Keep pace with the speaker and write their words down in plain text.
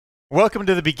Welcome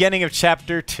to the beginning of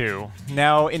Chapter 2.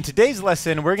 Now, in today's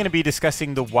lesson, we're going to be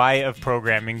discussing the why of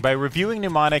programming by reviewing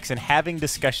mnemonics and having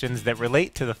discussions that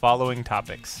relate to the following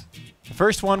topics. The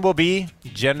first one will be,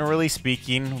 generally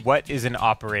speaking, what is an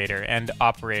operator and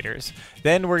operators.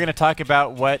 Then we're going to talk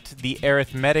about what the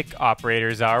arithmetic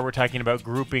operators are. We're talking about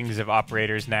groupings of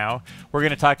operators now. We're going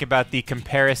to talk about the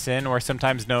comparison, or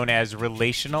sometimes known as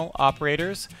relational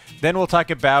operators. Then we'll talk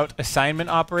about assignment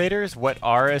operators. What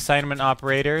are assignment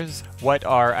operators? What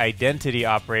are identity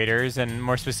operators? And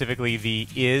more specifically, the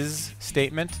is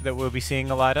statement that we'll be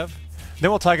seeing a lot of. Then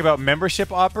we'll talk about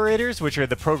membership operators, which are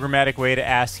the programmatic way to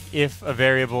ask if a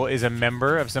variable is a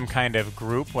member of some kind of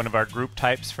group, one of our group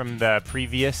types from the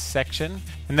previous section.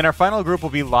 And then our final group will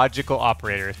be logical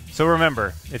operators. So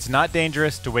remember, it's not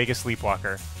dangerous to wake a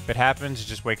sleepwalker. If it happens,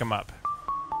 just wake them up.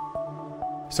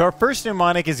 So our first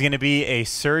mnemonic is going to be a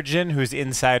surgeon who's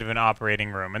inside of an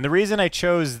operating room. And the reason I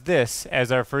chose this as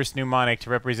our first mnemonic to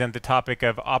represent the topic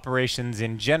of operations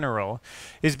in general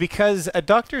is because a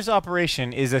doctor's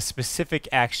operation is a specific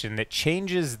action that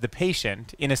changes the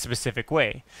patient in a specific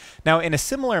way. Now, in a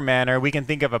similar manner, we can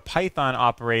think of a Python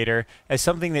operator as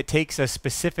something that takes a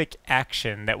specific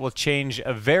action that will change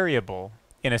a variable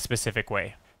in a specific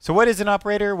way. So what is an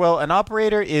operator? Well, an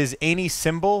operator is any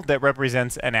symbol that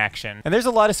represents an action. And there's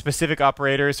a lot of specific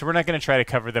operators, so we're not going to try to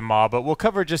cover them all, but we'll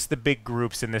cover just the big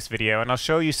groups in this video, and I'll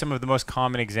show you some of the most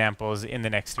common examples in the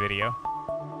next video.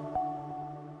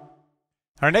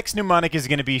 Our next mnemonic is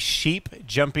going to be sheep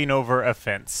jumping over a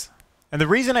fence. And the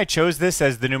reason I chose this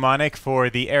as the mnemonic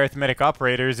for the arithmetic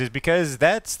operators is because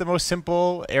that's the most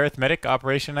simple arithmetic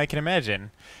operation I can imagine.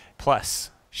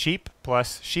 Plus sheep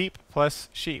plus sheep plus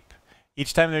sheep.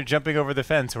 Each time they're jumping over the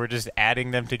fence, we're just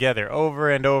adding them together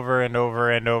over and over and over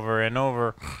and over and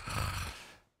over.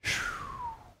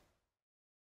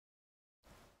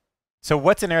 So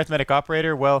what's an arithmetic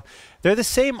operator? Well, they're the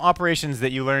same operations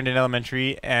that you learned in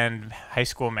elementary and high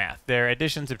school math. They're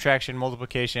addition, subtraction,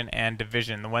 multiplication, and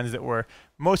division, the ones that we're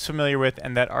most familiar with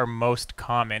and that are most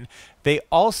common. They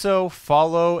also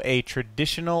follow a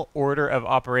traditional order of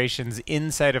operations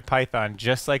inside of Python,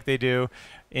 just like they do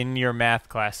in your math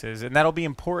classes. And that'll be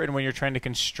important when you're trying to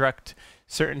construct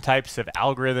certain types of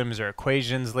algorithms or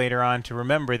equations later on, to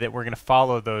remember that we're going to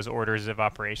follow those orders of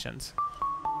operations.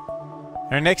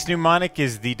 Our next mnemonic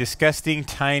is the disgusting,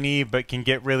 tiny, but can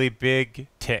get really big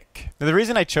tick. Now, the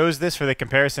reason I chose this for the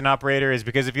comparison operator is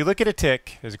because if you look at a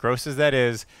tick, as gross as that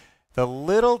is, the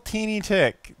little teeny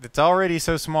tick that's already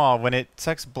so small, when it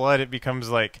sucks blood, it becomes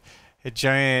like a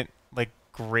giant, like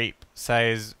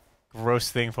grape-sized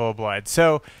gross thing full of blood.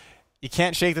 So you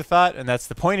can't shake the thought, and that's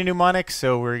the point of mnemonics,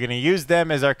 so we're going to use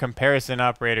them as our comparison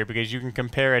operator because you can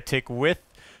compare a tick with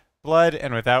blood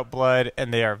and without blood,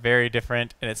 and they are very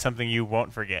different, and it's something you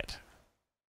won't forget.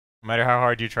 No matter how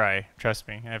hard you try. Trust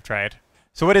me, I've tried.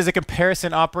 So what is a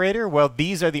comparison operator? Well,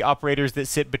 these are the operators that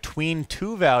sit between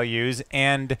two values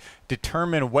and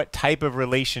determine what type of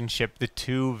relationship the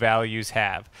two values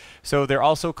have. So they're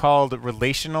also called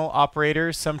relational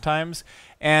operators sometimes.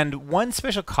 And one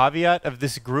special caveat of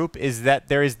this group is that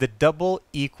there is the double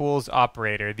equals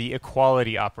operator, the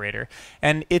equality operator.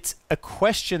 And it's a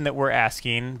question that we're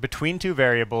asking between two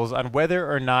variables on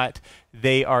whether or not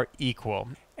they are equal.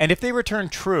 And if they return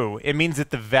true, it means that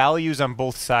the values on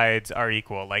both sides are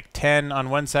equal, like 10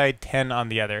 on one side, 10 on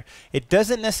the other. It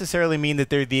doesn't necessarily mean that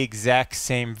they're the exact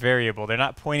same variable. They're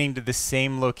not pointing to the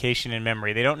same location in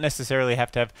memory. They don't necessarily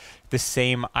have to have the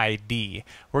same ID.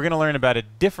 We're going to learn about a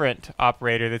different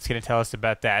operator that's going to tell us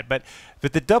about that. But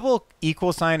the double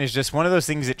equal sign is just one of those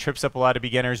things that trips up a lot of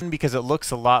beginners because it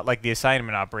looks a lot like the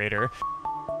assignment operator.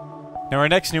 Now our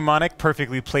next mnemonic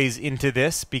perfectly plays into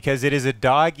this because it is a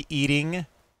dog eating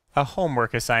a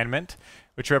homework assignment,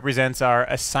 which represents our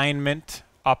assignment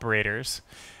operators.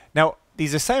 Now,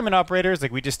 these assignment operators,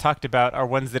 like we just talked about, are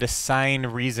ones that assign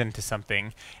reason to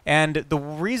something. And the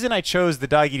reason I chose the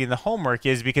dog eating the homework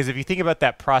is because if you think about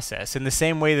that process, in the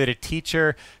same way that a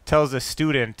teacher tells a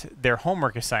student their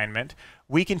homework assignment,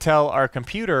 we can tell our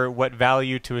computer what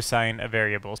value to assign a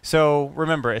variable. So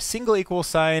remember, a single equal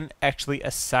sign actually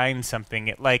assigns something.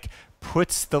 It like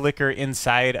puts the liquor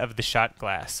inside of the shot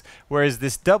glass. Whereas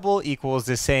this double equals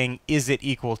is saying, is it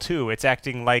equal to? It's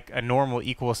acting like a normal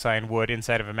equal sign would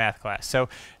inside of a math class. So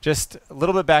just a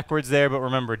little bit backwards there, but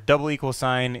remember, double equal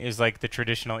sign is like the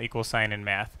traditional equal sign in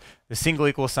math. The single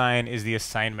equal sign is the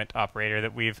assignment operator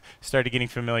that we've started getting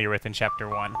familiar with in Chapter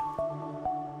 1.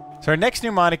 So our next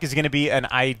mnemonic is going to be an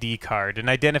ID card, an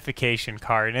identification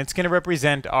card, and it's going to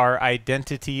represent our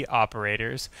identity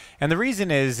operators. And the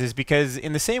reason is because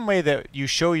in the same way that you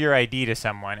show your ID to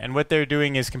someone, and what they're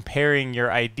doing is comparing your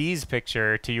ID's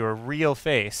picture to your real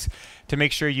face to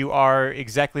make sure you are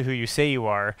exactly who you say you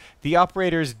are, the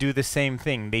operators do the same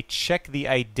thing. They check the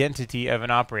identity of an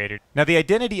operator. Now the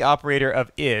identity operator of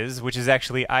is, which is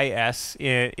actually is,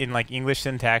 in like English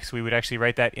syntax, we would actually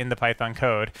write that in the Python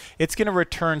code. It's going to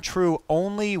return true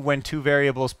only when two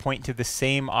variables point to the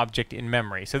same object in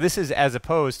memory. So this is as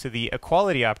opposed to the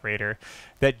equality operator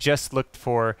that just looked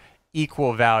for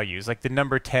equal values, like the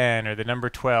number 10 or the number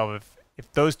 12. If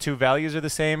those two values are the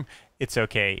same, it's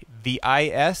okay. The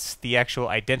is, the actual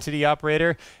identity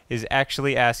operator, is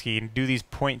actually asking, do these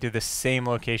point to the same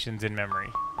locations in memory?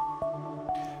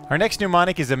 Our next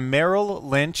mnemonic is a Merrill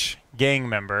Lynch gang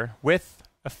member with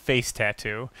a face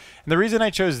tattoo. And the reason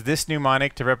I chose this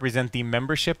mnemonic to represent the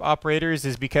membership operators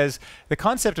is because the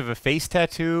concept of a face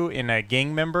tattoo in a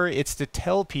gang member, it's to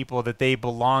tell people that they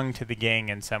belong to the gang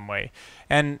in some way.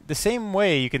 And the same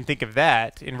way you can think of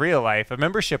that in real life, a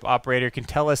membership operator can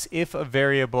tell us if a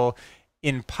variable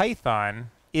in Python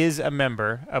is a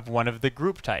member of one of the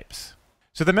group types.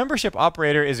 So the membership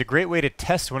operator is a great way to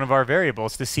test one of our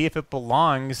variables to see if it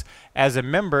belongs as a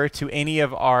member to any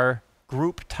of our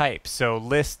group types. So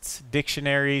lists,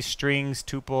 dictionaries, strings,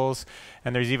 tuples,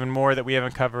 and there's even more that we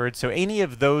haven't covered. So any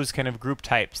of those kind of group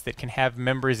types that can have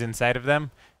members inside of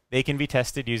them, they can be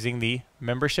tested using the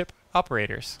membership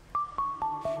operators.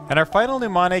 And our final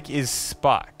mnemonic is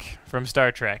Spock from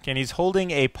Star Trek, and he's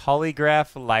holding a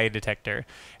polygraph lie detector.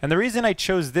 And the reason I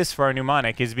chose this for our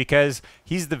mnemonic is because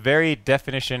he's the very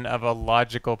definition of a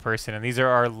logical person, and these are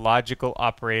our logical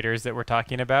operators that we're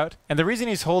talking about. And the reason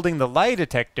he's holding the lie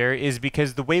detector is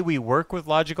because the way we work with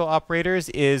logical operators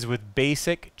is with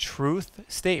basic truth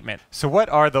statement. So what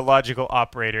are the logical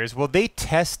operators? Well, they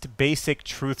test basic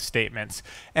truth statements,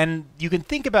 and you can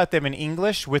think about them in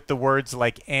English with the words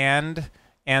like and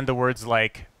the words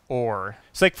like or.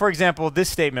 So like, for example, this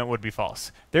statement would be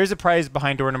false. There's a prize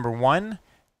behind door number 1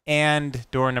 and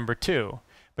door number 2.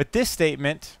 But this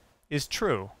statement is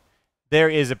true. There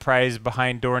is a prize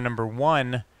behind door number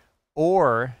 1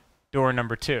 or door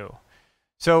number 2.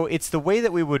 So it's the way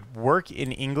that we would work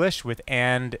in English with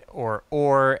and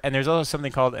or, and there's also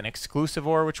something called an exclusive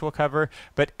or, which we'll cover,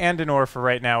 but and or for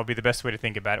right now would be the best way to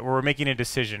think about it, where we're making a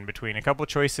decision between a couple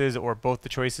choices or both the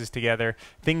choices together,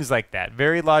 things like that.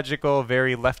 Very logical,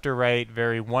 very left or right,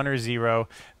 very 1 or 0,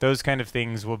 those kind of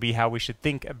things will be how we should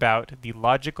think about the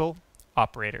logical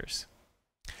operators.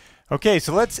 Okay,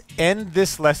 so let's end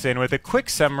this lesson with a quick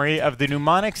summary of the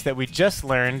mnemonics that we just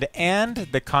learned and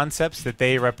the concepts that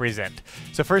they represent.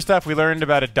 So first off, we learned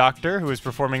about a doctor who is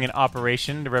performing an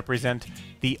operation to represent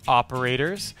the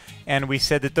operators, and we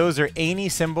said that those are any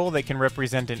symbol that can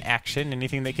represent an action,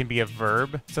 anything that can be a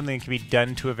verb, something that can be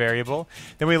done to a variable.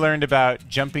 Then we learned about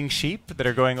jumping sheep that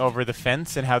are going over the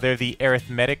fence and how they're the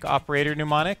arithmetic operator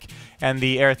mnemonic, and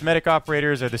the arithmetic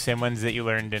operators are the same ones that you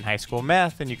learned in high school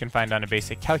math and you can find on a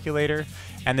basic calculator,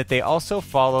 and that they also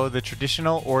follow the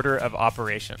traditional order of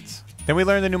operations. Then we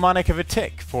learned the mnemonic of a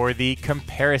tick for the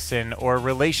comparison or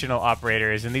relational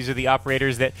operators, and these are the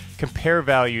operators that compare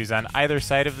values on either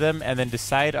side of them and then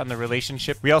decide on the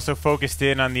relationship. We also focused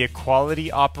in on the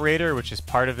equality operator, which is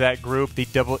part of that group, the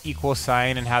double equal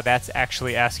sign, and how that's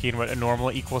actually asking what a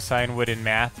normal equal sign would in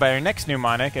math. By our next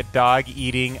mnemonic, a dog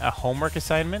eating a homework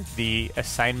assignment, the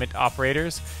assignment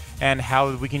operators, and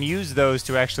how we can use those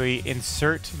to actually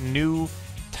insert new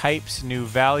types, new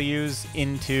values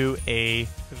into a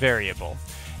variable.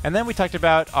 And then we talked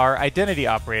about our identity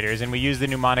operators, and we used the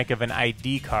mnemonic of an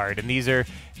ID card, and these are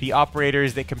the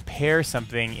operators that compare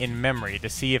something in memory to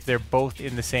see if they're both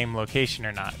in the same location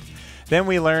or not. Then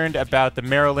we learned about the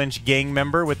Merrill Lynch gang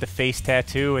member with the face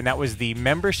tattoo, and that was the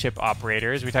membership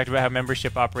operators. We talked about how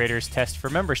membership operators test for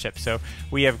membership. So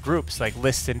we have groups like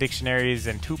lists and dictionaries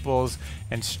and tuples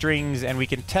and strings, and we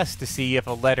can test to see if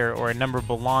a letter or a number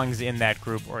belongs in that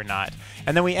group or not.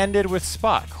 And then we ended with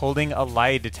Spock holding a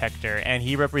lie detector, and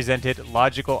he represented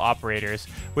logical operators,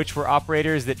 which were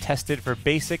operators that tested for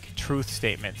basic truth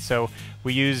statements. So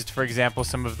we used, for example,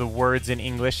 some of the words in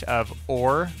English of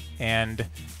or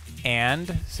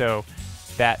and, so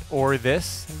that or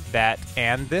this, that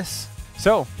and this.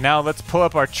 So now let's pull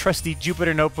up our trusty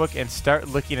Jupyter notebook and start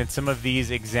looking at some of these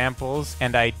examples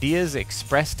and ideas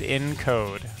expressed in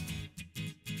code.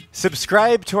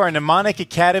 Subscribe to our Mnemonic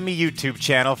Academy YouTube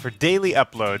channel for daily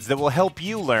uploads that will help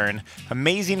you learn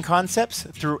amazing concepts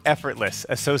through effortless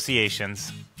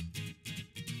associations.